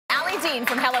Nadine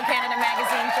from Hello Canada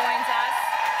magazine joins us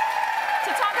to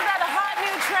talk about a hot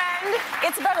new trend.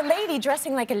 It's about a lady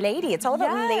dressing like a lady. It's all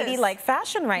about ladylike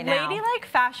fashion right now. Ladylike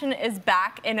fashion is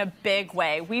back in a big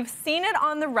way. We've seen it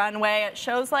on the runway at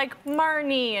shows like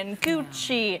Marni and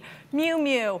Gucci, Miu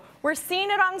Miu. We're seeing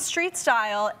it on Street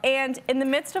Style, and in the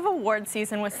midst of award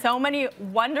season with so many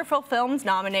wonderful films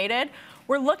nominated,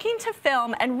 we're looking to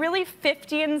film and really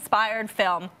 50-inspired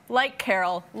film, like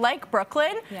Carol, like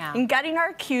Brooklyn, and getting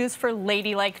our cues for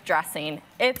ladylike dressing.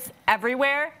 It's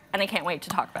everywhere, and I can't wait to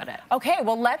talk about it. Okay,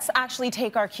 well, let's actually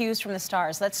take our cues from the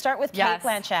stars. Let's start with Cate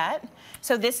Blanchett.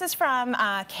 So this is from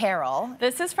Carol.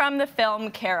 This is from the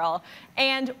film Carol.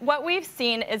 And what we've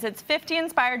seen is it's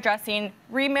 50-inspired dressing,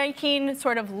 remaking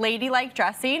sort of ladylike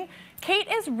dressing. Cate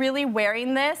is really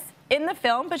wearing this in the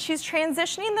film, but she's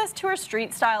transitioning this to her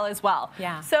street style as well.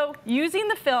 So using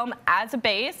the film as a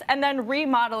base and then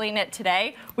remodeling it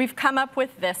today, we've come up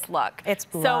with this look. It's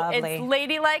lovely. So it's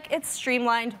ladylike, it's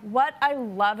streamlined. What I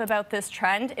love about this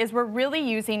trend is we're really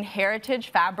using heritage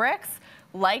fabrics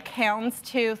like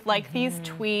houndstooth, like these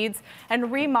tweeds, and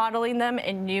remodeling them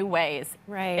in new ways.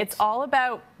 It's all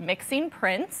about mixing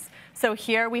prints. So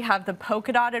here we have the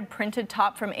polka dotted printed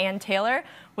top from Ann Taylor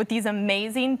with these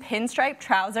amazing pinstripe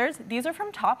trousers. These are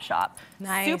from Topshop.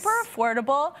 Super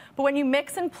affordable, but when you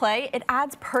mix and play, it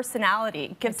adds personality.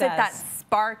 It gives it that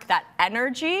spark, that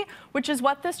energy, which is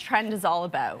what this trend is all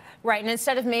about. Right, and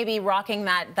instead of maybe rocking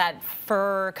that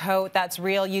fur coat that's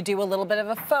real, you do a little bit of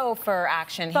a faux fur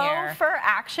action here. Faux fur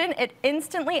action, it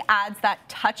instantly adds that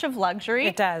touch of luxury.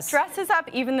 It does. Dresses up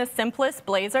even the simplest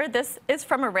blazer. This is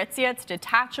from Aritzia. It's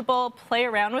detachable. Play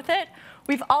around with it.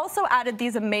 We've also added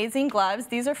these amazing gloves.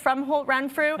 These are from Holt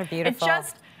Renfrew. They're beautiful. It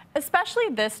just, especially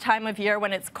this time of year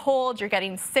when it's cold, you're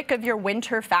getting sick of your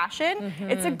winter fashion,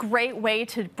 it's a great way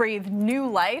to breathe new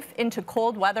life into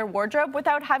cold weather wardrobe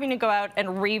without having to go out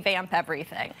and revamp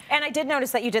everything. And I did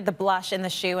notice that you did the blush in the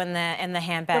shoe and the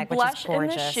handbag, which is gorgeous. The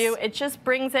blush in the shoe, it just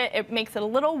brings it, it makes it a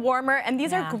little warmer, and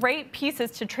these are great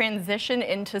pieces to transition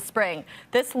into spring.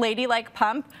 This ladylike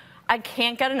pump, I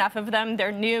can't get enough of them.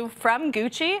 They're new from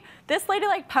Gucci. This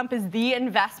ladylike pump is the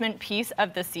investment piece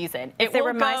of the season. If they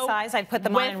were my size, I'd put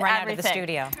them on and run out of the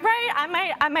studio. Right,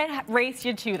 I might race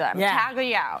you to them, tag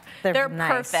you out. They're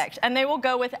perfect, and they will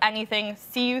go with anything,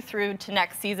 see you through to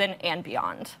next season and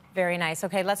beyond. Very nice.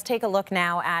 Okay, let's take a look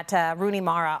now at Rooney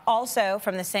Mara, also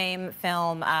from the same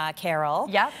film, Carol.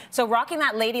 So rocking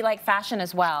that ladylike fashion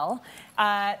as well.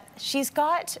 She's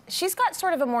got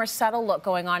sort of a more subtle look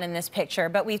going on in this picture,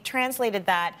 but we've translated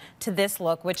that to this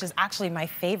look, which is actually my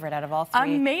favorite out of all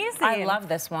three. Amazing. I love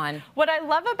this one. What I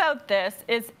love about this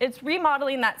is it's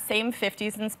remodeling that same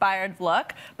 50s inspired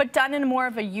look, but done in more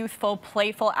of a youthful,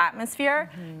 playful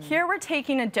atmosphere. Here we're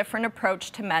taking a different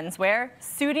approach to menswear.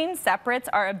 Suiting separates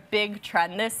are a big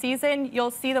trend this season.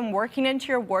 You'll see them working into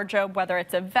your wardrobe, whether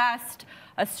it's a vest,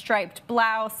 a striped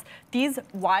blouse. These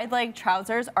wide leg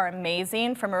trousers are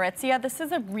amazing from Aritzia. This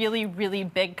is a really, really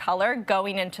big color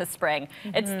going into spring.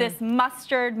 It's this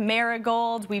mustard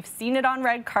marigold. We've seen it on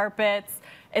red carpets.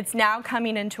 It's now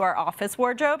coming into our office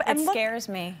wardrobe. It scares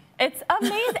me. It's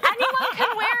amazing. Anyone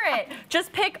can wear it.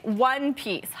 Just pick one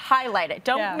piece, highlight it.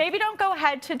 Maybe don't go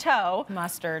head to toe.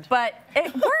 Mustard. But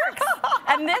it works.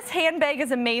 And this handbag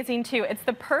is amazing too. It's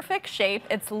the perfect shape.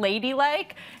 It's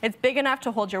ladylike. It's big enough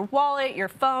to hold your wallet, your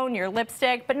phone, your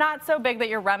lipstick, but not so big that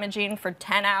you're rummaging for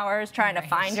 10 hours trying to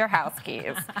find your house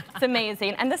keys. It's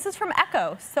amazing. And this is from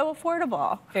Echo. So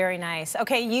affordable. Very nice.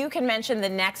 Okay, you can mention the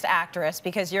next actress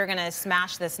because you're going to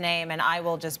smash this name and I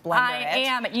will just blunder it. I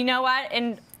am. You know what?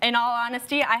 In all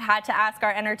honesty, I had to ask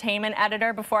our entertainment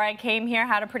editor before I came here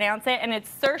how to pronounce it, and it's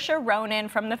Saoirse Ronan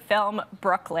from the film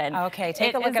Brooklyn. Okay,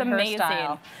 take a look at her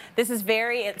style. This is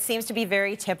it seems to be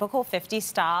very typical 50s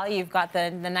style. You've got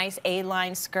the nice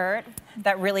A-line skirt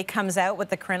that really comes out with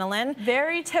the crinoline.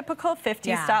 Very typical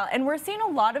 50s style, and we're seeing a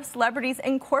lot of celebrities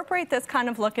incorporate this kind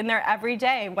of look in their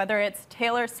everyday, whether it's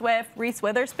Taylor Swift, Reese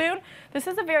Witherspoon. This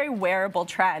is a very wearable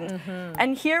trend.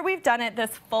 And here we've done it,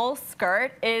 this full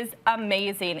skirt is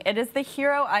amazing. It is the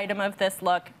hero item of this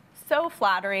look. So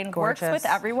flattering, works with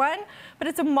everyone, but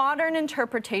it's a modern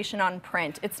interpretation on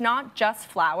print. It's not just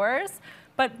flowers,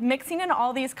 but mixing in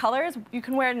all these colors, you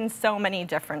can wear it in so many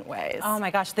different ways. Oh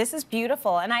my gosh, this is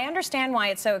beautiful, and I understand why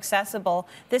it's so accessible.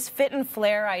 This fit and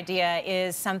flare idea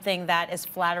is something that is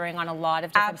flattering on a lot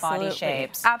of different body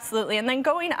shapes. Absolutely, and then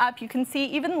going up, you can see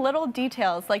even little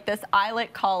details like this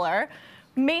eyelet collar.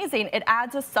 Amazing. It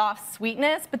adds a soft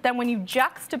sweetness, but then when you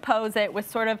juxtapose it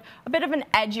with sort of a bit of an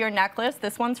edgier necklace,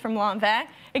 this one's from Lanvin,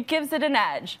 it gives it an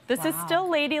edge. This is still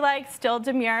ladylike, still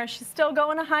demure. She's still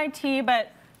going to high tea,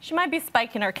 but she might be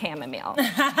spiking her chamomile.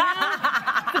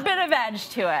 It's a bit of edge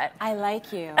to it. I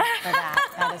like you for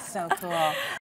that. That is so cool.